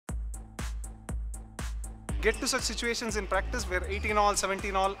get to such situations in practice where 18 all,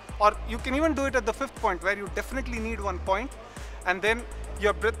 17 all, or you can even do it at the 5th point where you definitely need 1 point, and then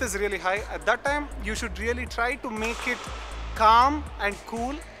your breath is really high. At that time, you should really try to make it calm and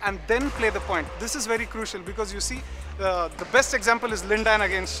cool and then play the point. This is very crucial because you see, the best example is Lindan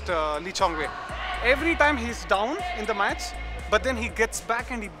against Lee Chong-wei. Every time he's down in the match, but then he gets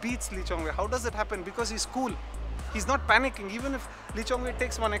back and he beats Lee Chong-wei. How does it happen? Because he's cool. He's not panicking. Even if Lee Chong-wei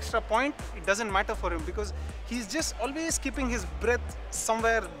takes 1 extra point, it doesn't matter for him because he's just always keeping his breath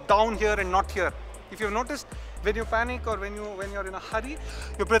somewhere down here and not here. If you've noticed, when you panic or when you're in a hurry,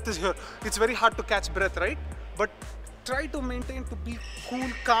 your breath is here. It's very hard to catch breath, right? But try to maintain to be cool,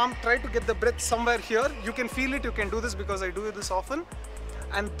 calm. Try to get the breath somewhere here. You can feel it. You can do this because I do this often.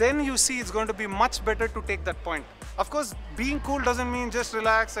 And then you see it's going to be much better to take that point. Of course, being cool doesn't mean just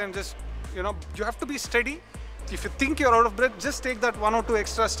relax and just, you have to be steady. If you think you're out of breath, just take that 1 or 2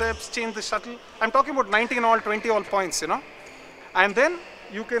 extra steps, change the shuttle. I'm talking about 19 all, 20 all points, And then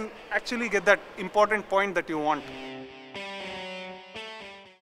you can actually get that important point that you want.